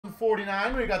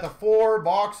149. We got the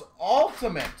 4-box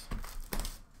Ultimate.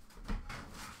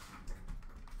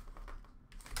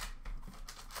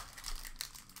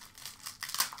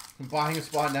 I'm buying a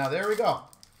spot now. There we go.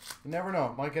 You never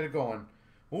know. Might get it going.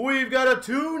 We've got a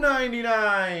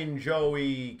 299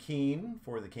 Joey Keane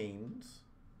for the Canes.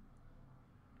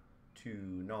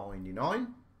 299.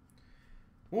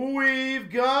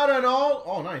 We've got an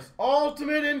nice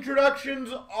Ultimate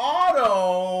Introductions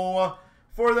Auto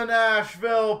for the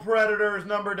Nashville Predators,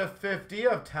 number /50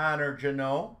 of Tanner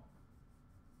Jeannot.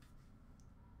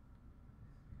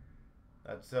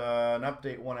 That's an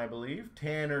update one, I believe.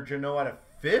 Tanner Jeannot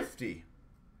at /50.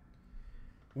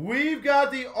 We've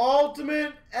got the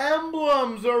Ultimate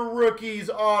Emblems, a Rookies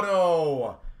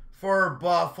Auto for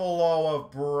Buffalo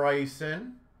of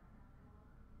Bryson.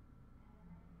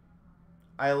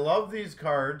 I love these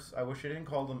cards. I wish I didn't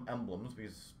call them emblems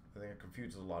because I think it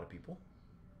confuses a lot of people.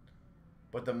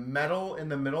 But the metal in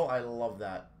the middle, I love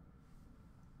that.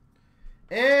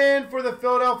 And for the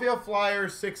Philadelphia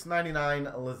Flyers,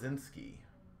 $6.99 Lazinski.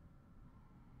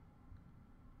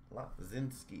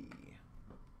 Lazinski.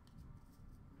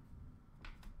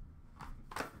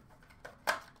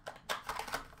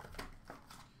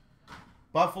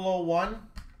 Buffalo 1.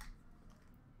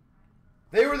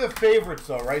 They were the favorites,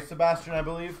 though, right, Sebastian, I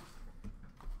believe?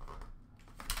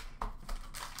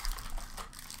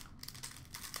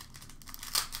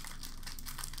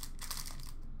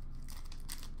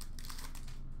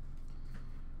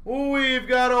 We've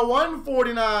got a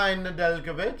 149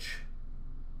 Nedeljkovic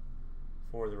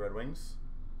for the Red Wings.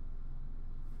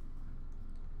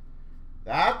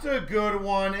 That's a good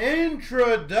one.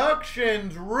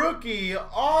 Introductions Rookie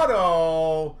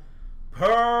Auto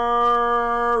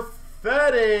Perfetti.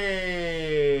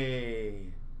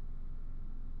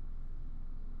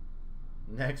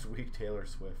 Next week, Taylor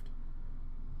Swift.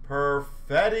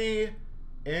 Perfetti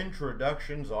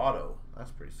Introductions Auto.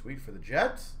 That's pretty sweet for the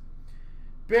Jets.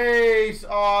 Base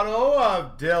auto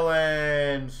of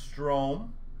Dylan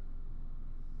Strome.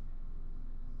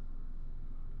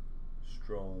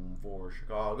 Strome for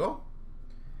Chicago.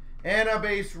 And a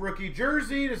base rookie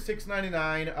jersey to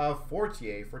 $6.99 of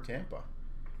Fortier for Tampa.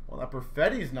 Well, that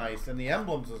Perfetti's nice, and the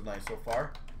emblems is nice so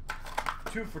far.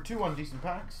 2 for 2 on decent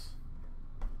packs.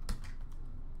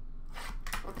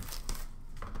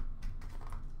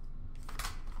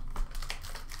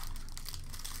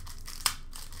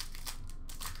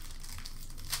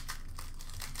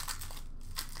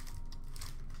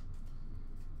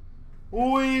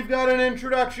 We've got an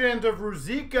introduction to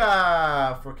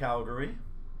Ruzicka for Calgary.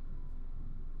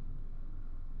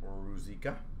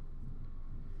 Ruzicka.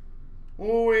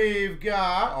 We've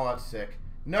got, oh, that's sick.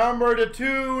 Number to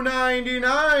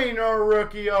 299, a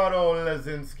rookie auto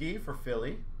Lazinski for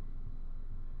Philly.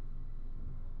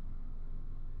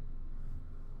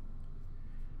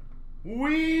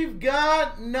 We've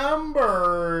got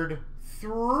numbered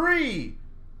 3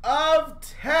 of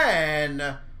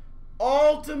 10.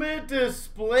 Ultimate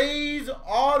Displays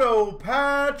Auto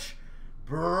Patch,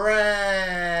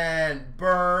 Brent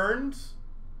Burns,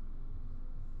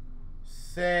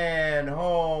 San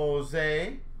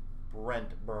Jose,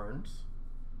 Brent Burns.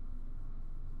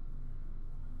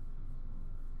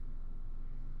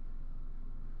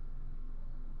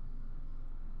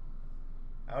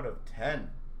 Out of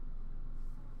 10.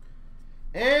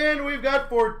 And we've got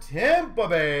for Tampa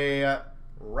Bay,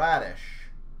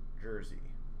 Radish jersey.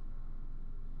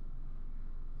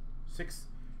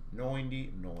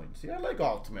 $6.99. See, I like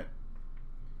Ultimate.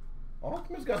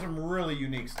 Ultimate's got some really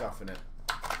unique stuff in it.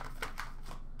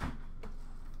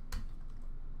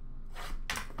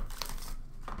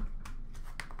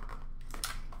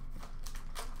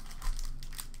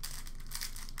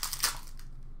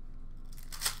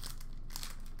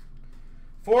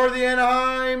 For the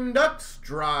Anaheim Ducks,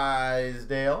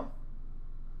 Drysdale.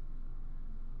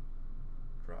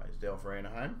 Drysdale for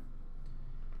Anaheim.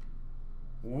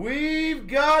 We've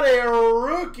got a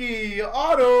rookie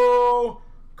auto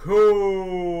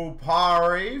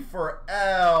Kupari for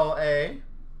LA.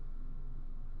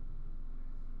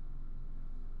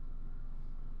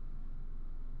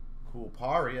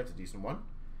 Kupari, that's a decent one.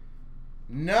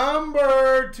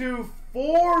 Number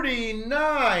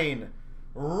 249,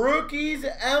 Rookies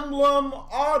Emblem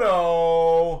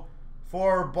Auto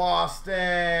for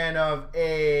Boston of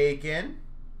Aiken.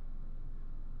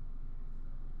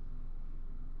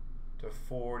 To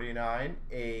 49,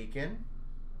 Aiken.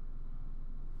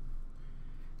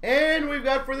 And we've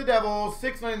got for the Devils,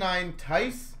 $6.99,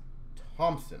 Tice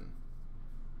Thompson.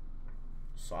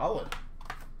 Solid.